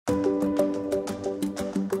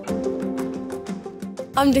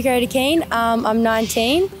I'm Dakotah Keane, I'm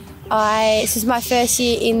 19. This is my first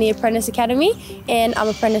year in the Apprentice Academy and I'm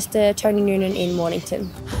apprentice to Tony Noonan in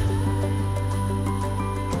Mornington.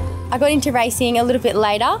 I got into racing a little bit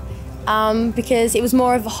later because it was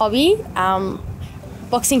more of a hobby.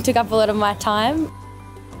 Boxing took up a lot of my time.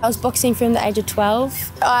 I was boxing from the age of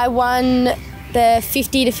 12. I won the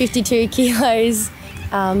 50 to 52 kilos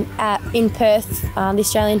in Perth, the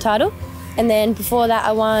Australian title. And then before that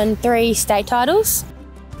I won 3 state titles.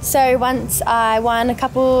 So once I won a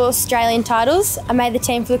couple Australian titles, I made the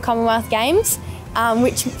team for the Commonwealth Games,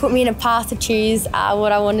 which put me in a path to choose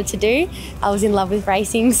what I wanted to do. I was in love with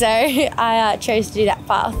racing, so I chose to do that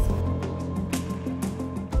path.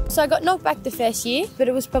 So I got knocked back the first year, but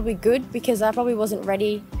it was probably good because I probably wasn't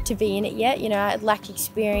ready to be in it yet. You know, I lacked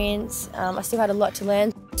experience, I still had a lot to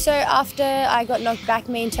learn. So after I got knocked back,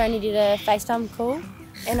 me and Tony did a FaceTime call.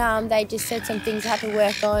 And they just said some things I had to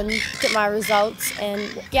work on, get my results, and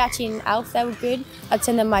Jockey and Alf, they were good. I'd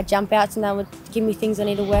send them my jump outs and they would give me things I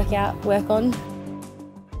need to work on.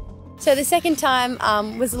 So the second time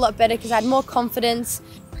was a lot better because I had more confidence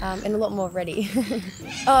and a lot more ready.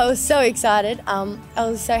 Oh, I was so excited. I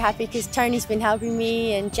was so happy because Tony's been helping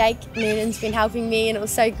me and Jake Noonan's been helping me, and it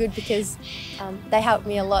was so good because they helped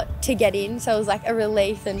me a lot to get in. So it was like a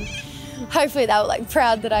relief, and hopefully they were like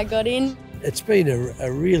proud that I got in. It's been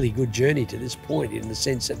a really good journey to this point, in the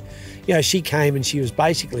sense that, you know, she came and she was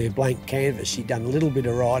basically a blank canvas. She'd done a little bit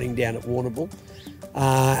of riding down at Warrnambool,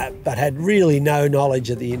 but had really no knowledge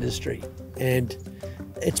of the industry. And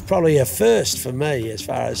it's probably a first for me, as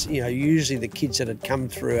far as, you know, usually the kids that had come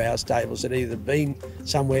through our stables had either been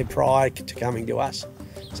somewhere prior to coming to us.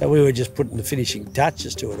 So we were just putting the finishing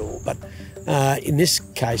touches to it all. But in this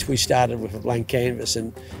case, we started with a blank canvas,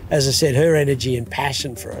 and as I said, her energy and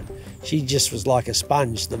passion for it, she just was like a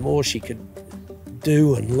sponge. The more she could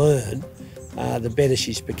do and learn, the better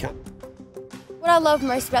she's become. What I love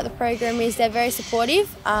most about the program is they're very supportive.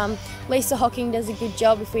 Lisa Hocking does a good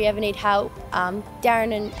job if we ever need help.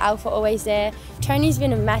 Darren and Alf are always there. Tony's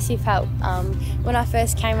been a massive help. When I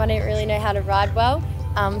first came, I didn't really know how to ride well,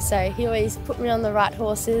 so he always put me on the right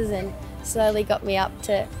horses and slowly got me up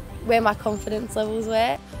to where my confidence levels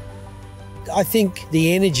were. I think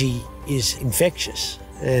the energy is infectious,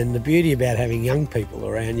 and the beauty about having young people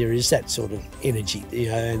around you is that sort of energy, you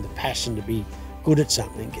know, and the passion to be good at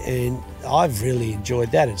something. And I've really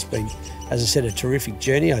enjoyed that. It's been, as I said, a terrific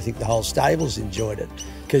journey. I think the whole stable's enjoyed it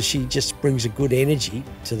because she just brings a good energy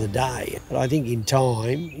to the day. But I think in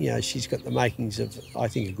time, you know, she's got the makings of, I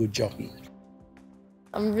think, a good jockey.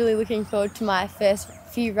 I'm really looking forward to my first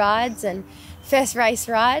few rides and first race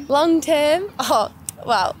ride. Long term, oh,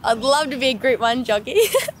 well, I'd love to be a Group 1 jockey,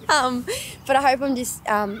 but I hope I'm just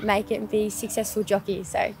make it and be a successful jockey.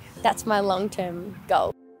 So that's my long term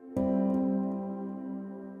goal.